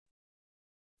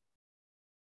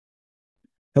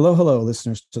Hello, hello,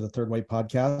 listeners to the Third Way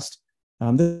podcast.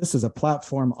 This is a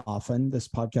platform often. This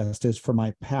podcast is for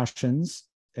my passions.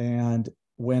 And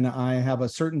when I have a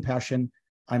certain passion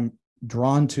I'm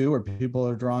drawn to, or people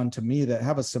are drawn to me that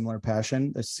have a similar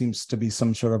passion, there seems to be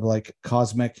some sort of like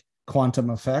cosmic quantum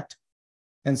effect.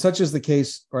 And such is the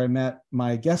case where I met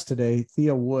my guest today,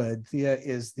 Thea Wood. Thea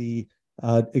is the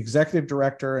executive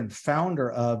director and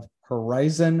founder of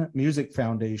Horizon Music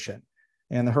Foundation.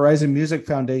 And the Horizon Music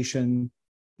Foundation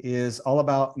is all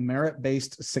about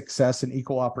merit-based success and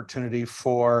equal opportunity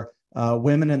for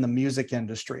women in the music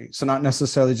industry. So not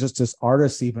necessarily just as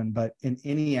artists even, but in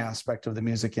any aspect of the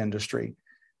music industry.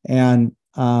 And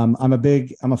I'm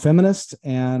a feminist,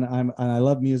 and I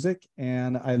love music,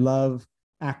 and I love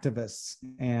activists.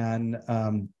 And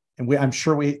I'm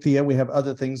sure Thea, we have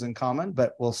other things in common,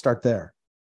 but we'll start there.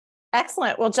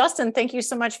 Excellent. Well, Justin, thank you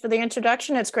so much for the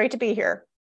introduction. It's great to be here.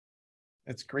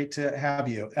 It's great to have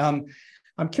you.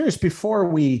 I'm curious, before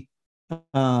we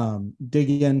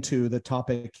dig into the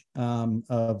topic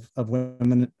of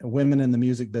women in the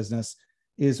music business,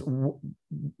 when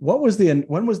was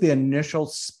the initial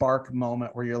spark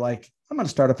moment where you're like, I'm going to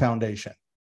start a foundation?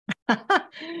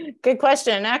 Good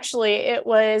question. Actually, it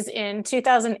was in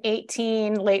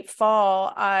 2018, late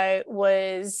fall. I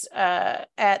was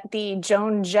at the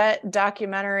Joan Jett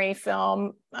documentary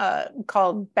film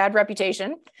called Bad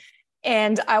Reputation.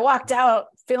 And I walked out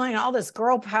feeling all this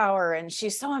girl power, and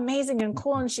she's so amazing and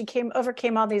cool, and she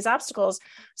overcame all these obstacles.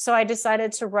 So I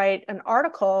decided to write an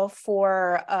article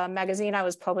for a magazine I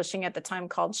was publishing at the time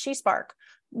called She Spark,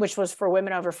 which was for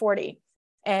women over 40.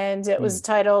 And it was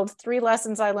titled 3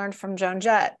 Lessons I Learned from Joan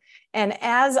Jett. And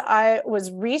as I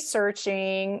was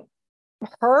researching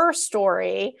her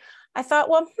story, I thought,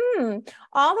 well,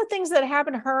 all the things that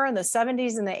happened to her in the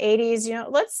 70s and the 80s,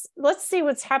 let's see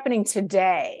what's happening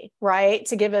today, right?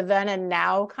 To give a then and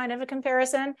now kind of a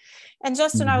comparison. And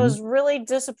Justin, I was really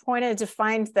disappointed to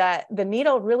find that the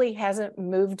needle really hasn't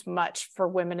moved much for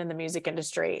women in the music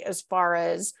industry as far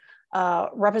as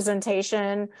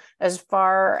representation, as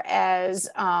far as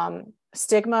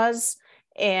stigmas,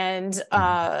 and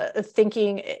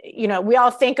thinking, we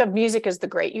all think of music as the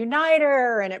great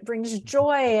uniter, and it brings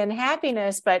joy and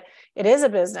happiness, but it is a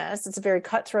business. It's a very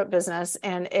cutthroat business,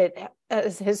 and it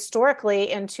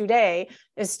historically and today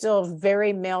is still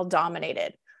very male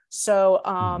dominated. So,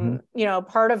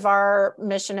 part of our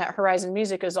mission at Horizon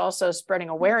Music is also spreading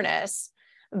awareness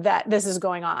that this is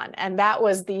going on. And that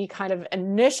was the kind of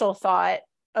initial thought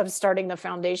of starting the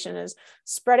foundation, is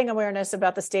spreading awareness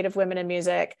about the state of women in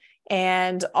music,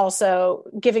 and also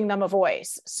giving them a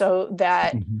voice so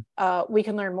that we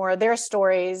can learn more of their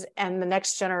stories, and the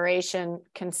next generation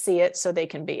can see it so they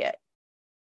can be it.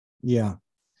 Yeah.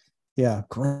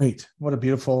 Great. What a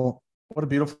beautiful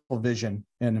vision,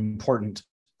 and important.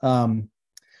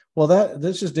 Well,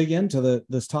 let's just dig into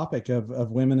this topic of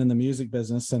women in the music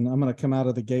business. And I'm going to come out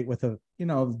of the gate with a,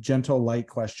 gentle, light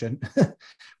question,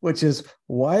 which is,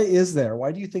 why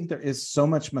do you think there is so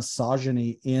much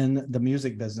misogyny in the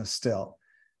music business still?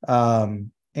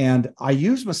 And I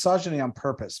use misogyny on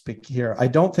purpose here. I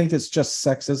don't think it's just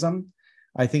sexism.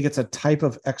 I think it's a type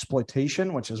of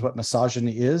exploitation, which is what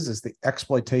misogyny is the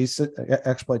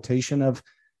exploitation of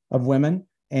women.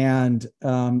 And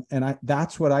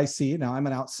that's what I see. Now, I'm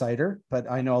an outsider, but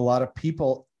I know a lot of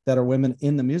people that are women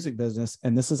in the music business,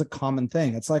 and this is a common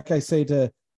thing. It's like I say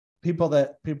to people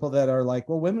that are like,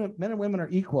 well, men and women are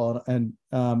equal, and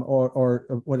or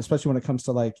what, especially when it comes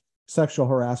to like sexual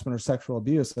harassment or sexual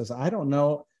abuse, says, I don't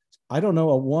know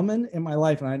a woman in my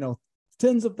life, and I know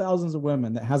tens of thousands of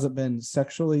women that hasn't been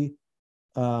sexually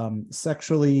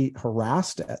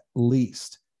harassed at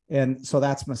least. And so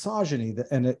that's misogyny,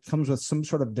 and it comes with some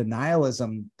sort of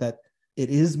denialism that it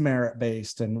is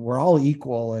merit-based and we're all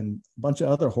equal and a bunch of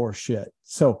other horse shit.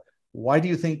 So why do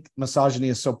you think misogyny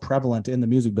is so prevalent in the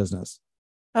music business?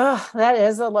 Oh, that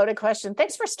is a loaded question.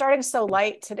 Thanks for starting so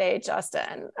light today,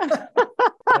 Justin. That's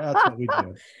what we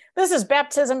do. This is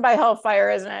baptism by hellfire,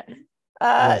 isn't it?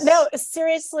 Yes. No,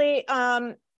 seriously,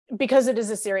 because it is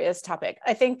a serious topic.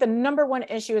 I think the number one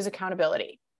issue is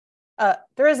accountability.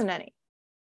 There isn't any.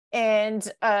 And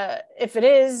if it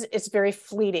is, it's very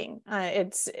fleeting.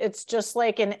 It's just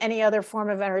like in any other form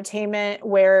of entertainment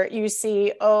where you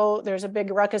see, there's a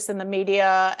big ruckus in the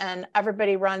media and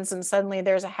everybody runs, and suddenly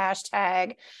there's a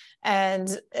hashtag,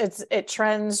 and it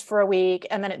trends for a week,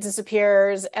 and then it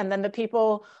disappears, and then the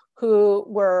people who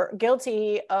were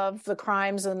guilty of the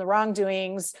crimes and the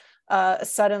wrongdoings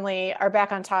suddenly are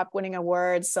back on top, winning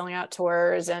awards, selling out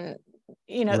tours, and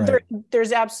right.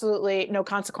 There's absolutely no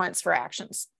consequence for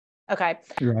actions. Okay.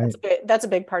 Right. That's a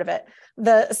big part of it.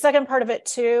 The second part of it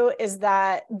too is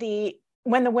that the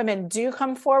when the women do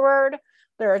come forward,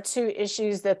 there are two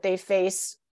issues that they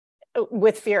face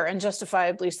with fear, and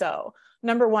justifiably so.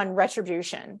 Number one,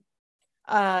 retribution.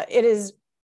 It is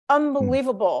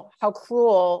unbelievable how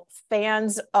cruel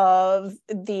fans of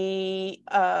the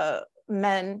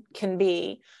men can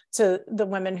be to the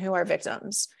women who are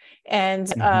victims. And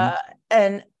a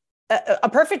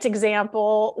perfect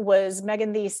example was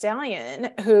Megan Thee Stallion,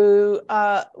 who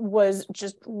was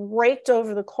just raked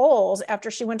over the coals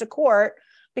after she went to court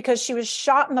because she was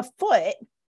shot in the foot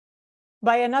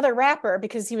by another rapper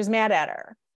because he was mad at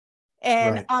her.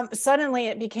 And suddenly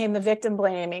it became the victim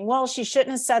blaming. Well, she shouldn't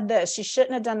have said this. She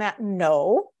shouldn't have done that.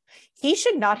 No, he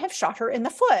should not have shot her in the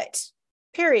foot,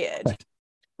 period.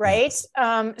 Right.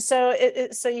 So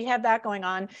you have that going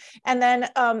on. And then,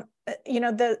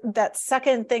 that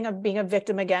second thing of being a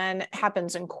victim again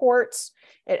happens in courts.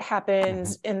 It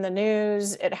happens in the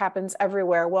news. It happens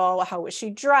everywhere. Well, how was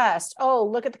she dressed? Oh,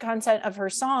 look at the content of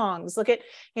her songs. Look at,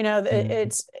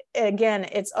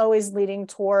 it's always leading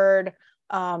toward,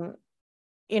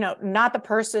 not the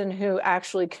person who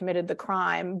actually committed the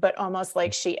crime, but almost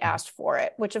like she asked for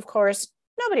it, which of course,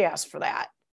 nobody asked for that.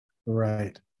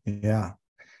 Right. Yeah.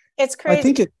 It's crazy. I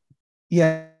think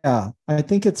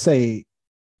it's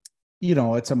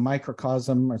it's a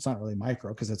microcosm, or it's not really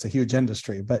micro because it's a huge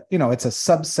industry, but it's a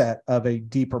subset of a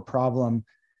deeper problem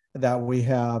that we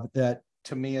have that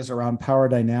to me is around power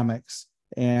dynamics.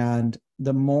 And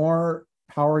the more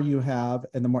power you have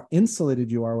and the more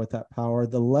insulated you are with that power,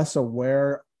 the less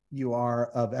aware you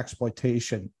are of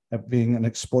exploitation, of being an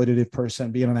exploitative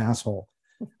person, being an asshole.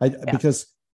 Because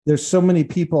there's so many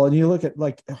people, and you look at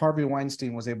like Harvey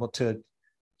Weinstein was able to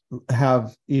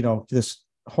have, this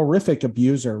horrific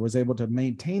abuser was able to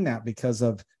maintain that because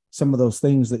of some of those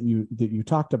things that you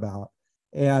talked about.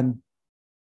 And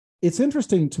it's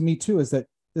interesting to me too, is that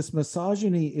this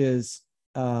misogyny is,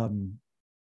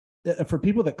 for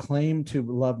people that claim to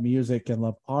love music and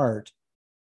love art,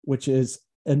 which is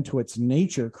into its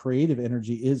nature, creative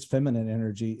energy is feminine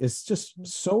energy, is just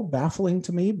so baffling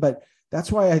to me. But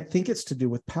that's why I think it's to do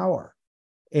with power.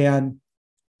 And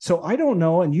so I don't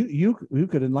know, and you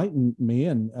could enlighten me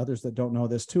and others that don't know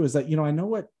this too, is that, I know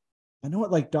what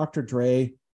like Dr.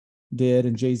 Dre did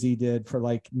and Jay-Z did for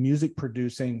like music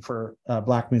producing for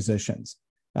Black musicians,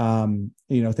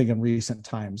 thinking recent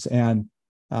times, and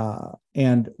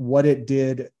what it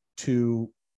did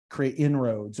to create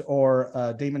inroads,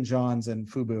 or Damon Johns and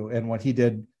Fubu and what he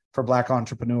did for Black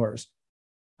entrepreneurs.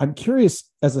 I'm curious,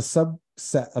 as a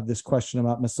subset of this question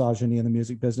about misogyny in the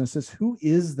music business, is who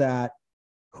is the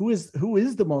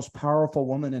most powerful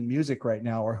woman in music right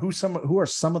now, or who are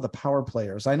some of the power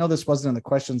players? I know this wasn't in the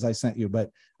questions I sent you,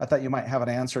 but I thought you might have an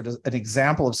answer to an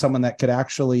example of someone that could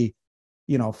actually,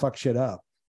 fuck shit up.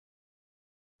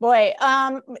 Boy,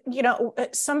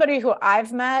 somebody who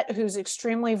I've met who's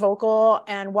extremely vocal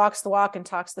and walks the walk and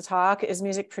talks the talk is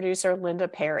music producer Linda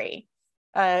Perry.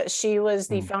 She was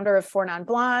the founder of Four Non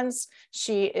Blondes.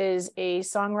 She is a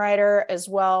songwriter as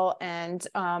well, and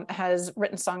has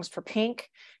written songs for Pink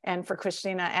and for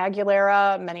Christina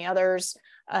Aguilera, many others.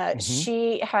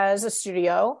 She has a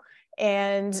studio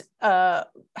and also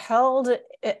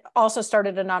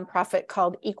started a nonprofit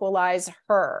called Equalize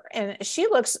Her. And she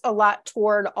looks a lot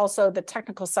toward also the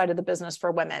technical side of the business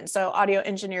for women. So audio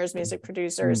engineers, music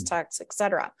producers, techs, et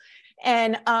cetera.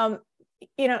 And,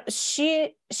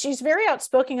 she's very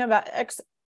outspoken about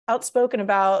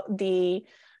the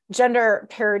gender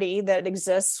parity that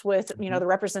exists with, the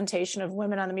representation of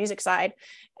women on the music side.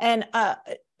 And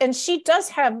she does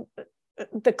have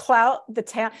the clout, the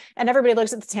talent, and everybody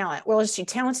looks at the talent. Well, is she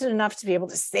talented enough to be able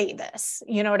to say this?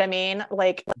 You know what I mean?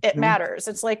 Like, it matters.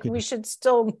 It's like, we should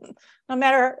still, no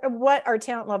matter what our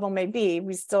talent level may be,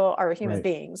 we still are human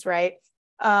beings, right?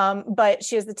 But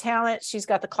she has the talent, she's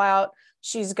got the clout,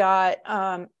 she's got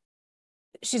the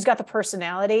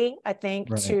personality, I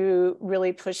think, to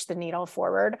really push the needle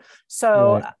forward.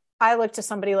 So I look to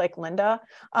somebody like Linda,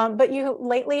 but you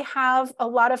lately have a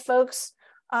lot of folks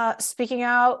speaking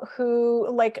out who,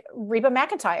 like Reba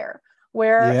McEntire,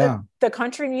 where the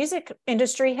country music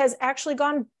industry has actually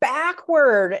gone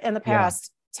backward in the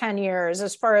past 10 years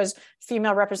as far as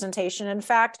female representation. In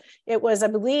fact, it was, I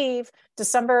believe,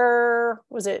 December,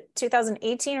 was it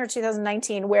 2018 or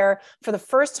 2019, where for the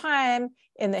first time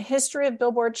in the history of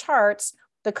Billboard charts,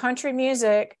 the country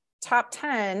music top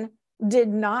 10 did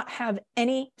not have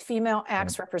any female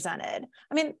acts represented.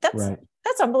 I mean,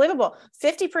 that's unbelievable.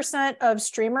 50% of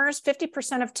streamers,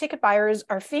 50% of ticket buyers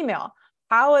are female.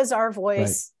 How is our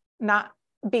voice not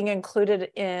being included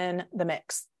in the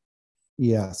mix?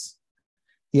 Yes.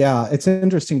 Yeah, it's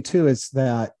interesting too, is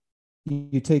that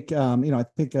you take, I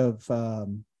think of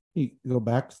You go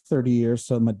back 30 years,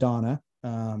 so Madonna,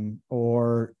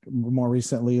 or more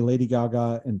recently Lady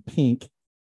Gaga and Pink.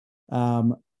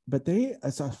 But they,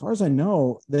 as far as I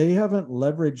know, they haven't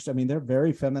leveraged. I mean, they're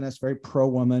very feminist, very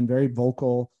pro-woman, very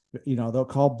vocal. They'll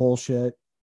call bullshit,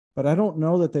 but I don't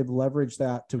know that they've leveraged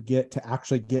that to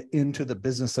actually get into the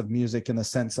business of music in the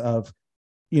sense of,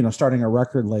 starting a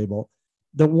record label.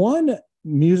 The one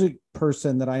music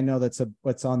person that I know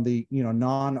that's on the,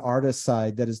 non-artist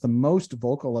side that is the most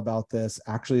vocal about this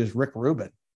actually is Rick Rubin,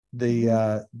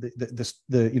 the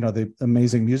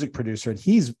amazing music producer. And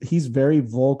he's very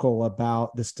vocal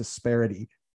about this disparity.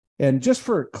 And just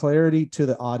for clarity to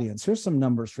the audience, here's some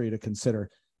numbers for you to consider.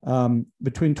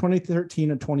 Between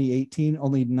 2013 and 2018,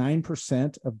 only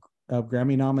 9% of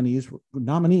Grammy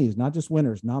nominees, not just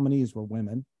winners, nominees were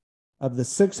women. Of the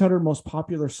 600 most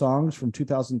popular songs from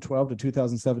 2012 to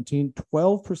 2017,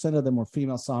 12% of them were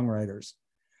female songwriters.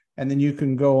 And then you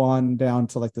can go on down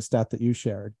to like the stat that you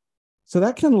shared. So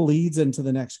that kind of leads into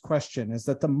the next question, is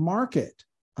that the market,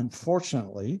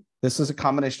 unfortunately, this is a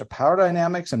combination of power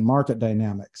dynamics and market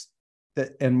dynamics.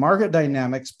 And market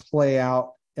dynamics play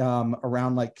out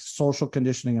around like social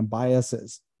conditioning and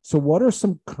biases. So what are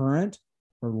some current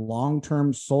or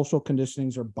long-term social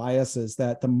conditionings or biases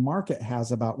that the market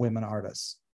has about women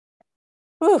artists?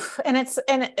 Oof, and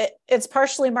it's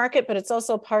partially market, but it's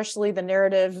also partially the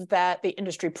narrative that the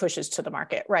industry pushes to the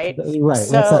market, right? Right.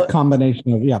 So, that's that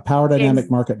combination of power dynamic,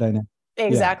 market dynamic.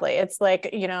 Exactly. Yeah. It's like,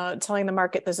 telling the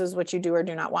market this is what you do or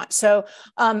do not want. So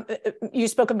you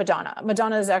spoke of Madonna.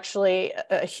 Madonna is actually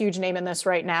a huge name in this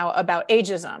right now about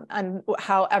ageism and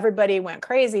how everybody went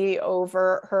crazy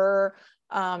over her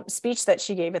speech that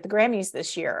she gave at the Grammys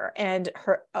this year and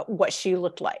her what she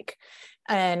looked like.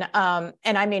 And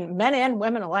I mean, men and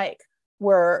women alike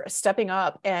were stepping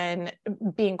up and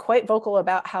being quite vocal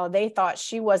about how they thought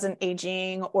she wasn't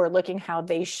aging or looking how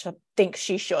they think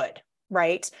she should,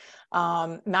 right?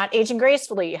 Not aging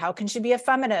gracefully. How can she be a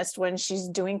feminist when she's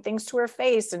doing things to her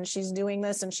face and she's doing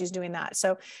this and she's doing that?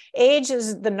 So age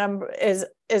is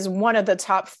is one of the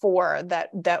top four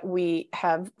that we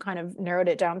have kind of narrowed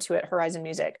it down to at Horizon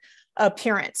Music.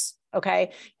 Appearance,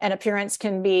 okay? And appearance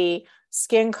can be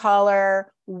skin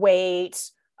color,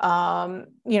 weight,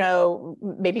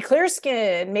 maybe clear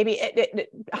skin, maybe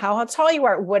how tall you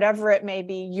are, whatever it may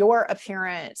be. Your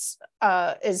appearance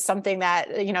is something that,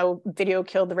 video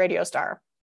killed the radio star.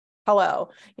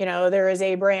 Hello, there is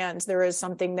a brand, there is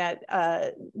something that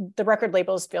the record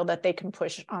labels feel that they can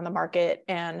push on the market,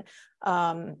 and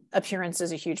appearance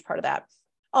is a huge part of that.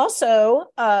 Also,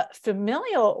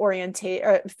 familial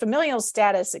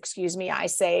status, I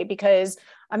say, because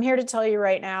I'm here to tell you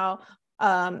right now,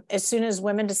 as soon as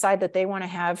women decide that they want to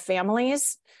have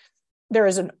families, there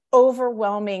is an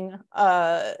overwhelming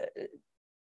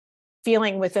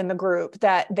feeling within the group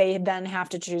that they then have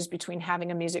to choose between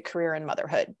having a music career and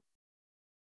motherhood.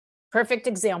 Perfect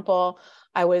example.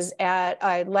 I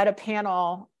led a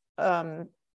panel. This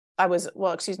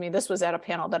was at a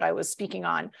panel that I was speaking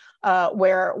on,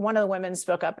 where one of the women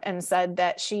spoke up and said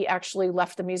that she actually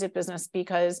left the music business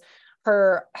because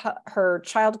her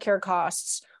childcare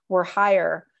costs were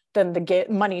higher than the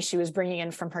money she was bringing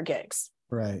in from her gigs.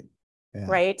 Right. Yeah.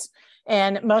 Right.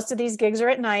 And most of these gigs are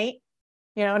at night,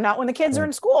 not when the kids are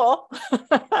in school.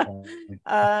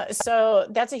 So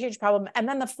that's a huge problem. And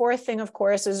then the fourth thing, of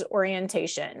course, is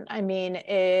orientation. I mean,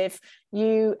 if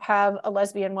you have a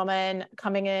lesbian woman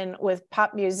coming in with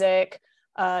pop music,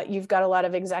 you've got a lot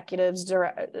of executives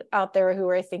out there who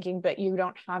are thinking, but you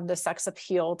don't have the sex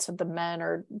appeal to the men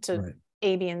or to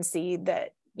A, B, and C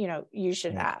that, you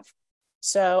should have.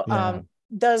 So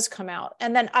does come out.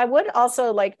 And then I would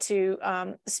also like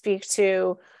to speak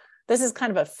to, this is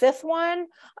kind of a fifth one,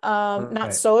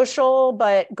 not social,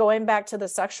 but going back to the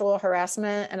sexual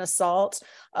harassment and assault.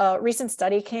 A recent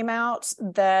study came out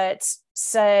that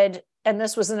said, and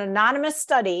this was an anonymous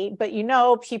study, but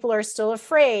people are still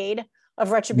afraid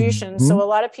of retribution. Mm-hmm. So a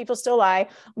lot of people still lie.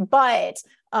 But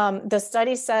the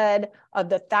study said of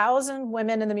the 1,000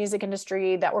 women in the music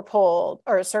industry that were polled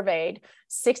or surveyed,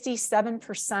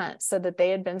 67% said that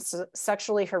they had been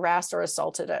sexually harassed or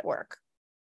assaulted at work.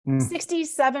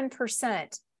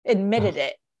 67% admitted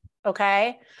it.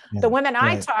 Okay. Yeah, the women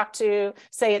I talk to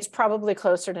say it's probably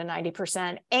closer to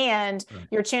 90%. And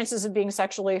your chances of being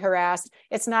sexually harassed,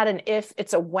 it's not an if,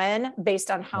 it's a when,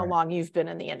 based on how long you've been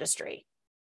in the industry.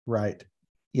 Right.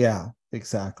 Yeah,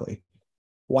 exactly.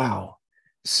 Wow.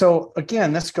 So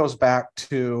again, this goes back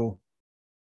to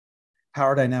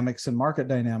power dynamics and market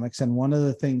dynamics. And one of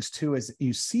the things too is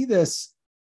you see this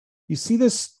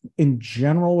in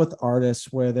general with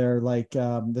artists where they're like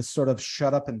this sort of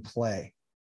shut up and play.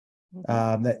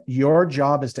 that your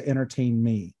job is to entertain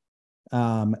me.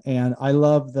 And I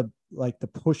love the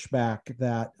pushback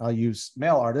that I'll use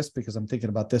male artists, because I'm thinking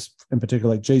about this in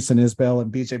particular, like Jason Isbell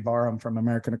and BJ Barham from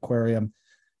American Aquarium.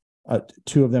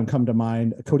 Two of them come to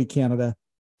mind. Cody Canada,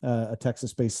 a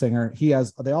Texas-based singer.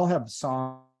 They all have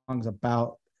songs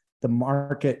about the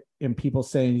market and people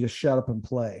saying, just shut up and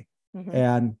play.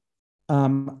 And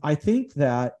I think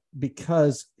that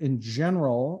because in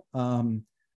general,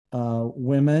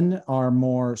 women are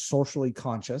more socially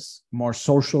conscious, more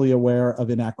socially aware of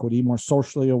inequity, more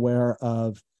socially aware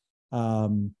of,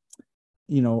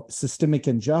 systemic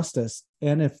injustice.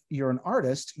 And if you're an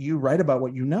artist, you write about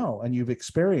what you know and you've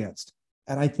experienced.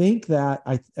 And I think that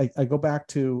I go back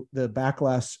to the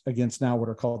backlash against now what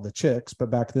are called the Chicks, but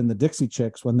back then the Dixie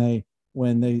Chicks, when they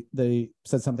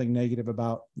said something negative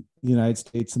about the United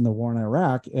States and the war in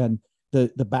Iraq, and the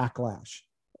backlash.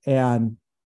 And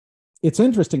it's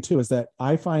interesting too, is that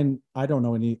I don't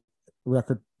know any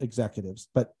record executives,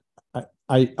 but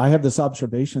I have this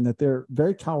observation that they're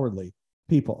very cowardly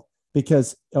people,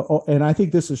 because, and I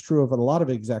think this is true of a lot of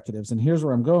executives. And here's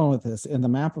where I'm going with this. In the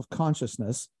Map of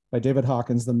Consciousness by David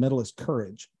Hawkins, the middle is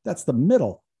courage. That's the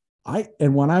middle. I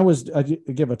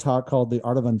give a talk called The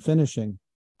Art of Unfinishing.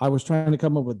 I was trying to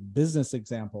come up with business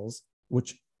examples,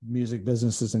 which music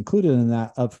business is included in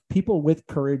that, of people with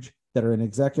courage that are in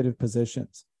executive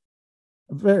positions.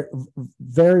 Very,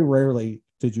 very rarely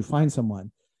did you find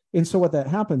someone. And so what that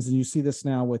happens, and you see this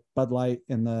now with Bud Light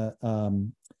and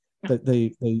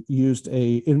they used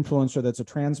a influencer that's a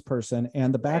trans person,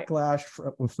 and the backlash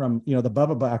from the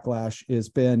Bubba backlash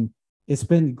it's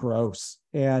been gross.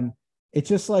 And it's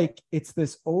just like, it's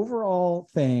this overall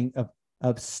thing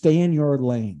of stay in your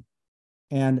lane.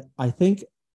 And I think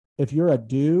if you're a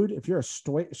dude, if you're a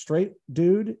straight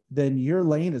dude, then your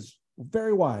lane is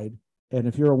very wide. And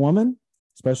if you're a woman,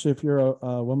 especially if you're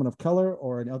a woman of color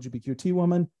or an LGBTQ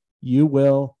woman,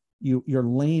 your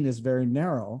lane is very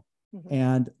narrow.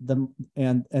 And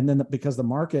then because the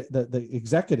market, the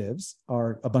executives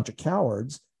are a bunch of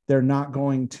cowards, they're not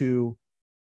going to,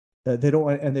 they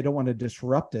don't want to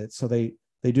disrupt it. So they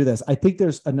do this. I think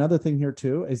there's another thing here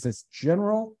too, is this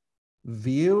general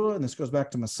view, and this goes back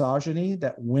to misogyny,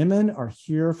 that women are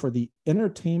here for the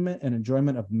entertainment and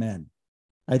enjoyment of men.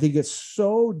 I think it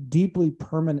so deeply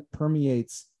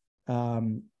permeates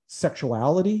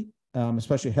sexuality,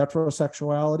 especially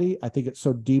heterosexuality. I think it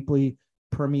so deeply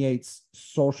permeates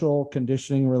social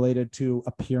conditioning related to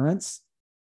appearance.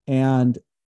 And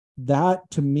that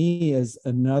to me is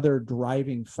another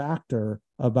driving factor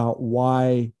about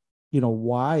why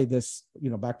this,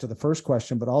 back to the first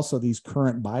question, but also these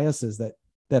current biases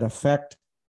that affect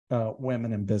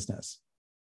women in business.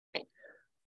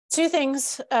 Two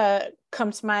things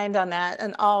come to mind on that,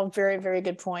 and all very, very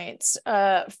good points.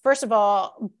 First of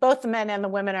all, both the men and the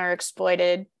women are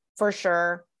exploited for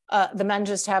sure. The men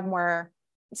just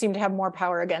seem to have more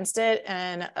power against it,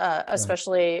 and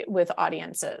especially with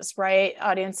audiences, right?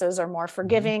 Audiences are more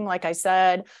forgiving, like I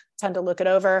said, tend to look it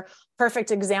over.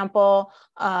 Perfect example,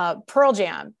 Pearl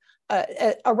Jam.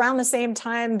 Around the same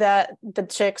time that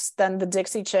the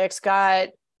Dixie Chicks got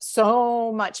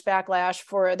so much backlash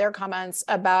for their comments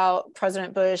about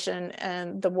President Bush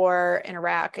and the war in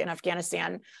Iraq and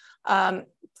Afghanistan,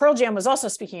 Pearl Jam was also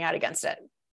speaking out against it.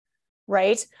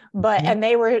 Right. And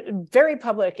they were very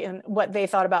public in what they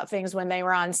thought about things when they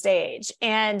were on stage,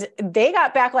 and they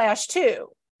got backlash too.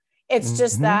 It's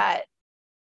just that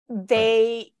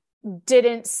they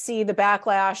didn't see the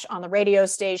backlash on the radio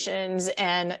stations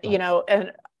and,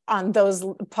 and on those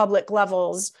public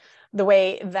levels the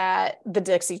way that the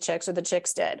Dixie Chicks or the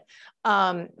Chicks did.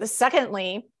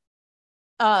 Secondly,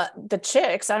 the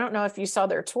Chicks, I don't know if you saw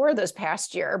their tour this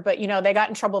past year, but they got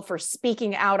in trouble for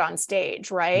speaking out on stage,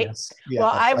 right? Yes. Yeah,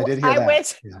 well, I did hear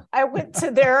that. I went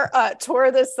to their tour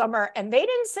this summer, and they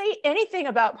didn't say anything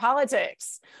about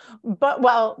politics,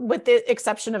 with the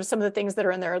exception of some of the things that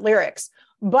are in their lyrics.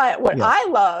 But what I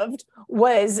loved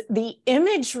was the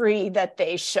imagery that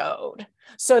they showed.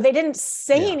 So they didn't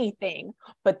say anything,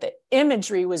 but the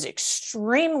imagery was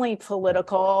extremely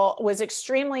political, was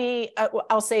extremely,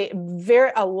 I'll say,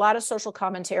 a lot of social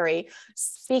commentary,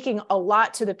 speaking a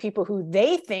lot to the people who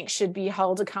they think should be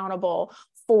held accountable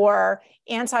for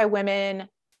anti-women,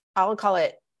 I'll call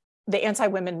it the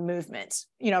anti-women movement,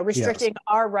 restricting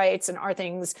our rights and our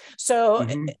things. So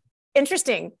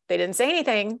interesting. They didn't say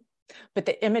anything, but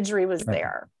the imagery was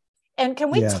there. And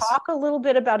can we talk a little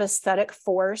bit about aesthetic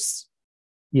force?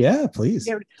 Yeah,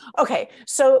 please. Okay.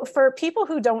 So for people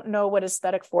who don't know what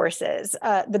aesthetic force is,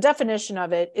 the definition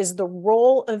of it is the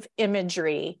role of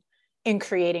imagery in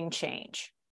creating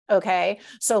change. Okay.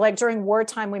 So like during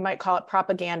wartime, we might call it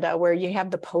propaganda, where you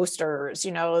have the posters,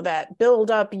 that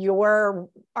build up your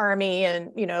army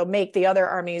and, make the other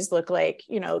armies look like,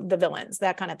 the villains,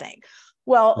 that kind of thing.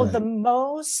 Well, the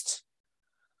most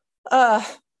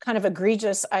kind of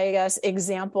egregious, I guess,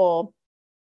 example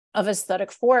of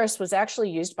aesthetic force was actually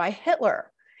used by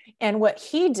Hitler. And what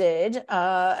he did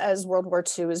as World War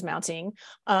II was mounting,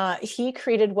 he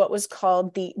created what was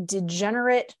called the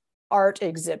Degenerate Art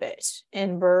Exhibit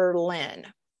in Berlin.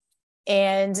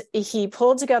 And he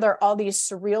pulled together all these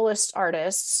surrealist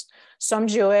artists, some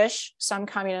Jewish, some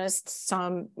communists,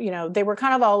 some, they were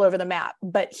kind of all over the map,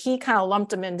 but he kind of lumped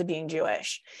them into being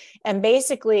Jewish. And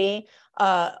basically,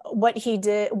 what he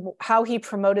did, how he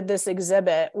promoted this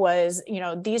exhibit was,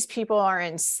 these people are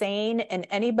insane. And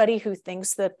anybody who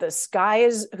thinks that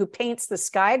who paints the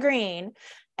sky green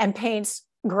and paints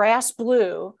grass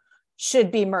blue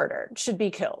should be murdered, should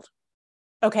be killed.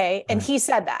 Okay. And he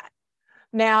said that.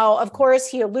 Now, of course,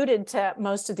 he alluded to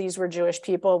most of these were Jewish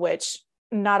people, which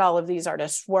not all of these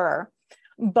artists were,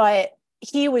 but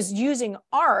he was using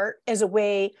art as a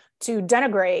way to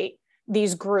denigrate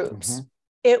these groups. Mm-hmm.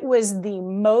 It was the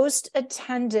most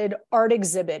attended art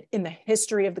exhibit in the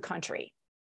history of the country.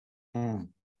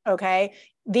 Okay.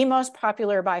 The most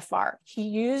popular by far. He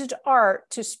used art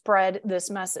to spread this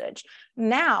message.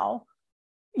 Now,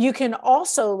 you can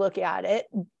also look at it.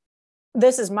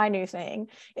 This is my new thing,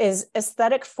 is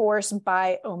aesthetic force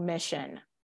by omission.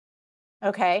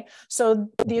 Okay. So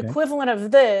the equivalent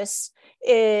of this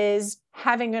is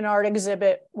having an art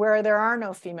exhibit where there are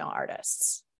no female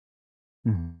artists.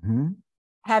 Mm-hmm.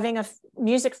 Having a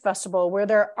music festival where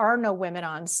there are no women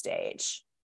on stage.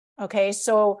 Okay.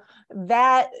 So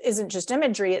that isn't just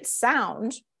imagery, it's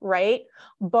sound, right?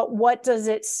 But what does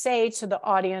it say to the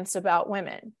audience about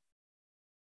women?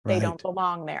 They don't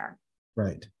belong there.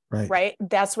 Right.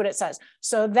 That's what it says.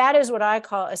 So that is what I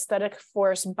call aesthetic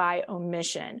force by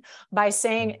omission, by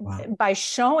saying, by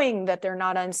showing that they're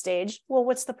not on stage. Well,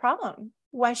 what's the problem?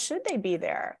 Why should they be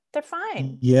there? They're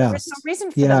fine. Yes. There's no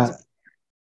reason for them to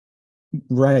be there.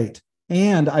 Right.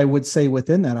 And I would say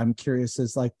within that, I'm curious,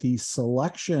 is like the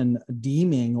selection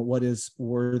deeming what is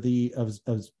worthy of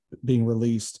being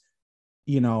released.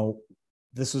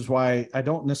 This is why I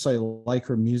don't necessarily like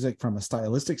her music from a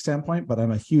stylistic standpoint, but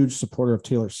I'm a huge supporter of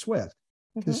Taylor Swift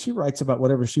because she writes about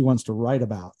whatever she wants to write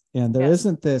about. And there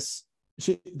isn't this,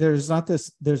 there's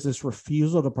this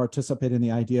refusal to participate in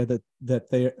the idea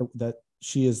that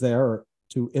she is there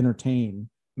to entertain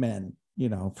men,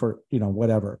 for,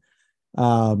 whatever.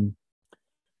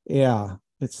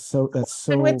 That's so.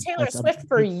 And with Taylor Swift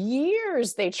for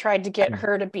years, they tried to get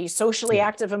her to be socially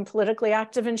active and politically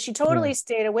active, and she totally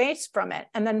stayed away from it.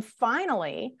 And then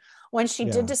finally, when she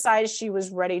did decide she was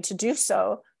ready to do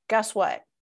so, guess what?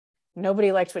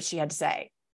 Nobody liked what she had to say.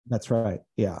 That's right.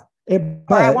 Yeah. But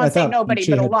I won't say nobody,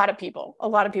 but a lot of people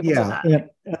did not.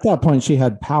 At that point, she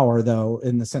had power, though,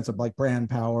 in the sense of like brand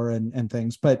power and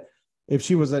things. But if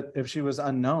she was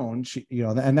unknown, she,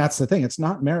 and that's the thing. It's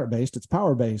not merit based; it's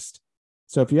power based.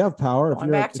 So if you have power,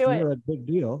 if you're a big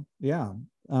deal,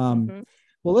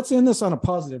 well, let's end this on a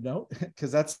positive note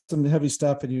because that's some heavy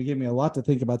stuff, and you gave me a lot to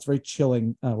think about. It's very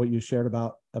chilling what you shared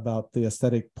about the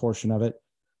aesthetic portion of it.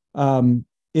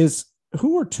 Is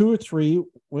who are 2 or 3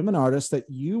 women artists that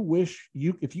you wish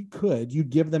if you could, you'd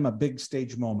give them a big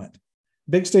stage moment?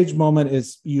 Big stage moment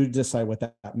is you decide what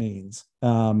that means.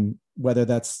 Whether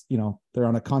that's they're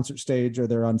on a concert stage or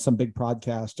they're on some big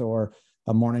podcast or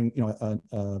a morning,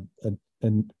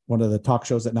 and one of the talk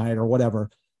shows at night or whatever.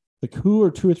 Like who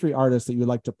are 2 or 3 artists that you'd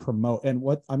like to promote? And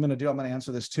what I'm going to do, I'm going to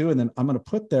answer this too. And then I'm going to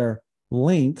put their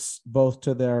links both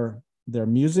to their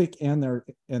music and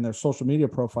their social media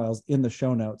profiles in the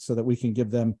show notes so that we can give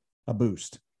them a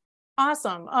boost.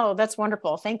 Awesome. Oh, that's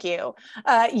wonderful. Thank you.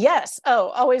 Yes. Oh,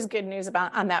 always good news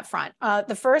on that front.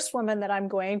 The first woman that I'm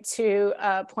going to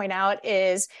point out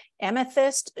is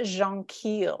Amethyst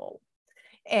Jonquille.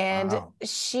 And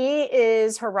she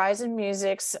is Horizon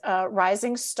Music's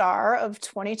Rising Star of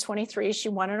 2023. She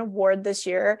won an award this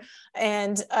year.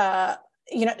 And, I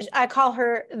call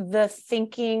her the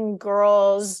thinking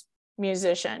girls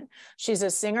musician. She's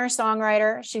a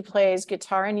singer-songwriter. She plays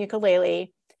guitar and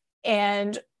ukulele.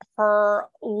 And her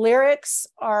lyrics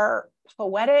are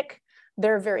poetic.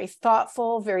 They're very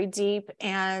thoughtful, very deep.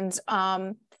 And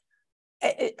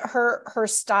her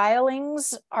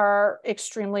stylings are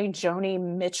extremely Joni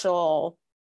Mitchell,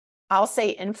 I'll say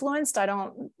influenced.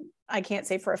 I can't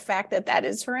say for a fact that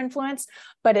is her influence,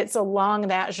 but it's along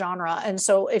that genre. And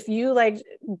so if you like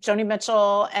Joni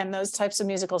Mitchell and those types of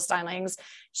musical stylings,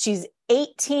 she's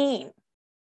 18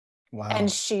 And Wow.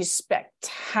 she's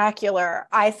spectacular.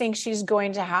 I think she's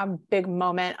going to have a big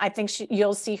moment. I think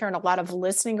you'll see her in a lot of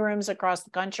listening rooms across the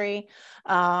country,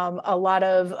 a lot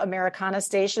of Americana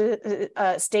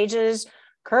stages.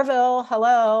 Kerrville,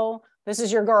 hello, this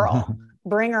is your girl.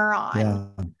 Bring her on. Yeah.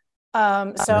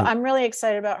 So Great. I'm really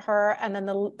excited about her. And then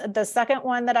the second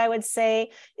one that I would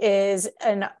say is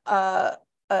a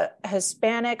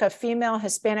female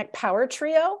Hispanic power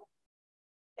trio.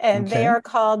 And they Okay. are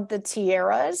called the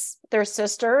Tierras. They're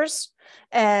sisters.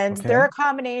 And they're Okay. a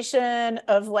combination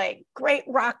of like great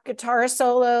rock guitar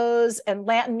solos and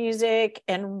Latin music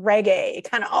and reggae,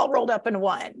 kind of all rolled up in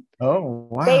one. Oh,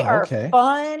 They wow. are Okay.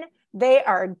 fun. They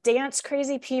are dance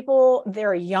crazy people.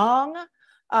 They're young.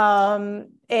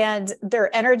 And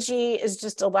their energy is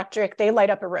just electric. They light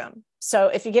up a room. So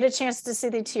if you get a chance to see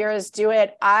the Tierras, do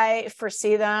it. I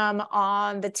foresee them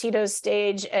on the Tito's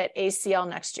stage at ACL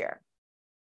next year.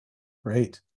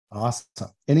 Great. Awesome.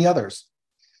 Any others?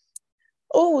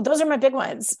 Oh, those are my big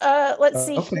ones. Let's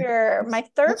see Okay. here. My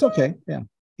third That's okay. Yeah.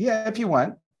 Yeah, if you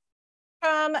want.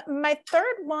 my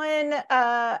third one,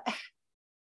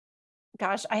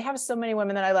 gosh, I have so many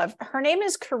women that I love. Her name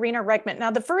is Karina Reichman.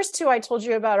 Now, the first two I told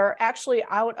you about are actually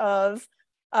out of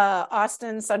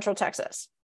Austin, Central Texas.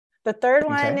 The third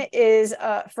one Okay. is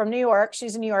from New York.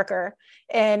 She's a New Yorker,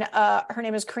 and her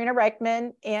name is Karina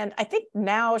Reichman. And I think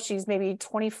now she's maybe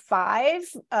 25,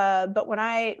 but when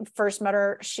I first met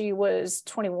her, she was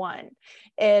 21.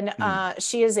 And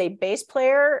she is a bass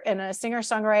player and a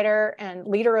singer-songwriter and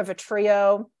leader of a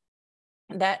trio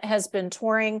that has been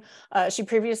touring. She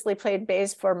previously played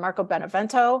bass for Marco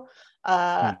Benevento.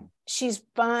 She's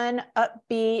fun,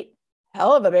 upbeat,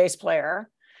 hell of a bass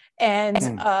player. And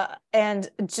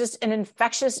just an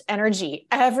infectious energy.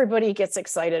 Everybody gets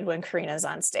excited when Karina's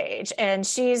on stage, and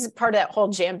she's part of that whole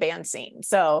jam band scene.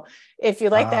 So if you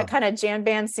like that kind of jam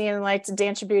band scene and like to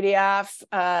dance your beauty off,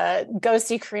 go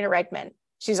see Karina Reichman.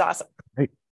 She's awesome.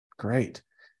 Great.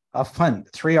 Fun.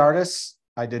 3 artists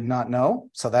I did not know,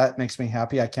 so that makes me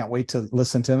happy. I can't wait to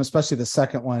listen to them, especially the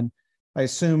second one. I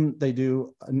assume they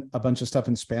do a bunch of stuff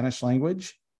in Spanish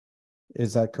language.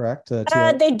 Is that correct?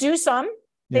 They do some.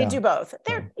 They Yeah. do both.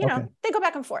 They're, Okay. they go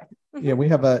back and forth. Yeah, we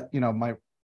have my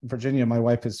Virginia, my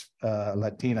wife is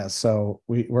Latina, so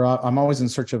I'm always in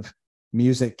search of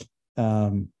music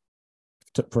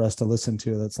for us to listen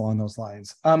to that's along those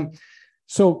lines.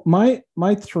 So my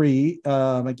three,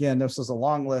 again, this is a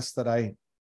long list that I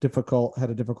had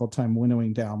a difficult time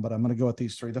winnowing down, but I'm going to go with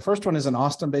these three. The first one is an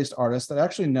Austin-based artist that I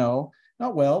actually know,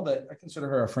 not well, but I consider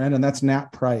her a friend, and that's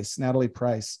Natalie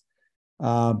Price.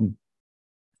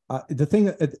 The thing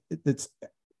that's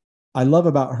I love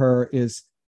about her is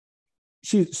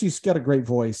she's got a great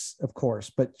voice, of course,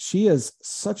 but she is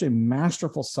such a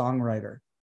masterful songwriter,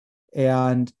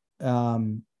 and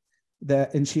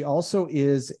she also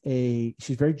is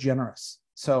she's very generous.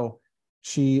 So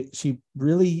she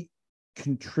really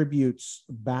contributes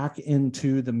back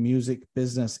into the music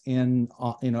business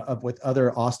with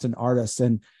other Austin artists,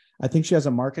 and I think she has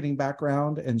a marketing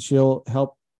background, and she'll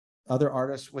help other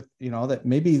artists with that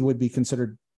maybe would be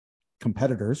considered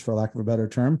competitors, for lack of a better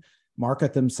term,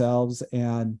 market themselves.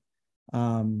 And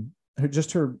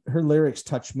her lyrics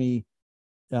touch me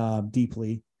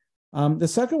deeply. The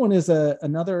second one is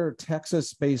another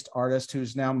Texas-based artist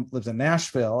who's now lives in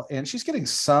Nashville, and she's getting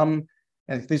some,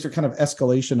 and these are kind of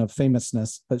escalation of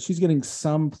famousness, but she's getting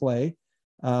some play.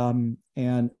 And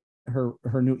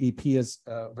her new EP is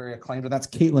very acclaimed, and that's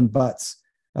Caitlin Butts.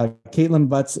 Caitlin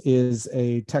Butts is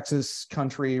a Texas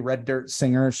country red dirt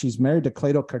singer. She's married to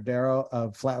Cleto Cordero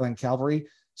of Flatland Cavalry.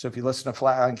 So if you listen to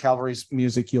Flatland Cavalry's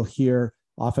music, you'll hear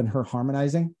often her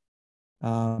harmonizing.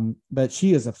 But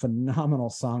she is a phenomenal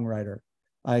songwriter.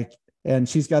 And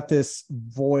she's got this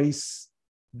voice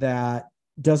that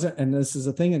doesn't, and this is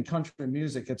a thing in country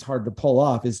music, it's hard to pull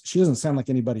off, is she doesn't sound like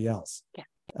anybody else. Yeah.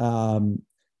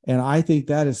 And I think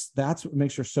that's what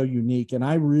makes her so unique. And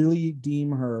I really deem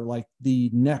her like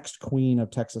the next queen of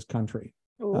Texas country.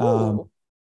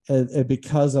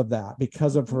 Because of that,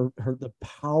 because of her the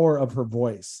power of her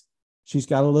voice. She's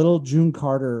got a little June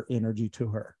Carter energy to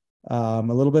her, a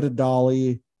little bit of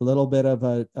Dolly, a little bit of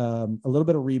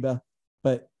Reba,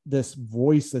 but this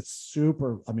voice that's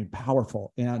super,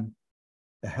 powerful, and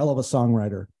a hell of a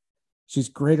songwriter. She's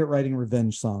great at writing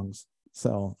revenge songs.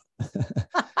 So,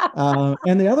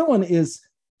 and the other one is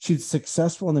she's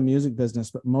successful in the music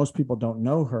business, but most people don't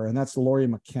know her, and that's Lori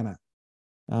McKenna.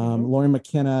 Lori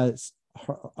McKenna's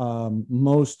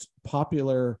most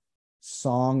popular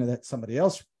song that somebody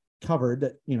else covered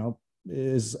that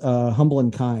is Humble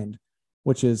and Kind,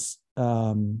 which is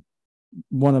one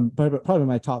of probably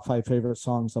my top 5 favorite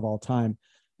songs of all time.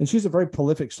 And she's a very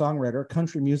prolific songwriter,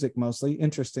 country music mostly.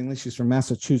 Interestingly, she's from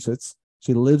Massachusetts.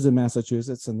 She lives in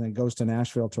Massachusetts and then goes to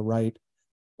Nashville to write.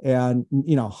 And,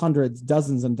 hundreds,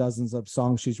 dozens and dozens of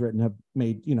songs she's written have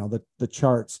made, the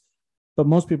charts. But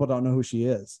most people don't know who she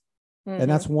is. Mm-hmm. And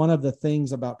that's one of the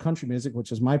things about country music,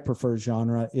 which is my preferred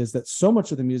genre, is that so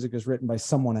much of the music is written by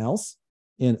someone else,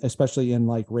 especially in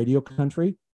like radio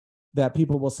country, that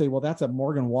people will say, well, that's a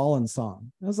Morgan Wallen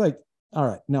song. I was like, all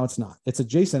right, no, it's not. It's a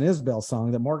Jason Isbell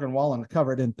song that Morgan Wallen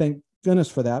covered. And thank goodness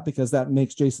for that, because that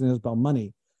makes Jason Isbell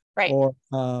money. Right. Or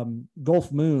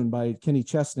Gulf Moon by Kenny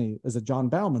Chesney is a John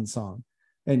Bauman song.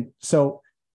 And so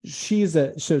she's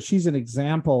an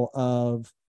example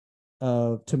of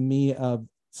to me, of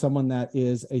someone that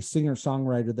is a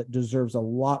singer-songwriter that deserves a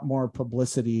lot more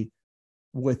publicity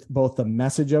with both the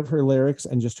message of her lyrics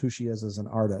and just who she is as an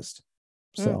artist.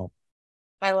 So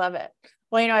I love it.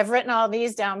 Well, I've written all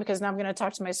these down because now I'm going to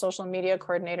talk to my social media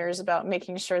coordinators about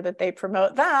making sure that they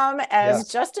promote them as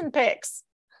Justin picks.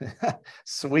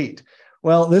 Sweet.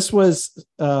 Well, this was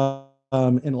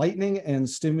enlightening and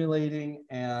stimulating,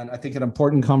 and I think an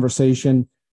important conversation.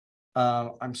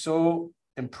 I'm so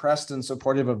impressed and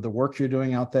supportive of the work you're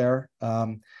doing out there.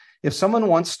 If someone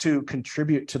wants to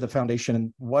contribute to the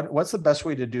foundation, what's the best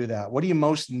way to do that? What do you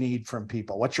most need from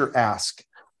people? What's your ask?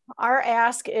 Our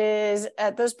ask is,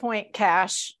 at this point,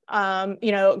 cash.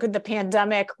 The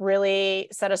pandemic really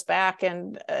set us back.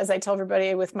 And as I tell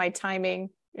everybody, with my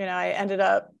timing, I ended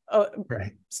up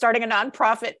starting a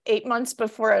nonprofit 8 months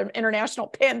before an international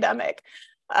pandemic.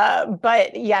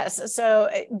 But yes, so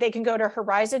they can go to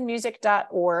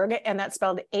horizonmusic.org, and that's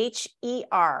spelled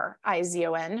HERIZON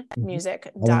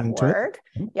music.org.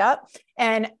 Yep.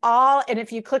 And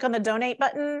if you click on the donate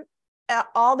button,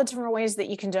 all the different ways that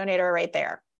you can donate are right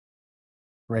there.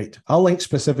 Great. I'll link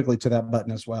specifically to that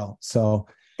button as well. So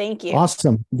thank you.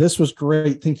 Awesome. This was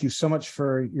great. Thank you so much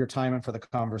for your time and for the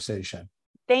conversation.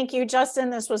 Thank you, Justin.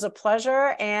 This was a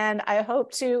pleasure, and I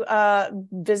hope to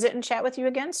visit and chat with you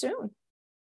again soon.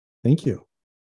 Thank you.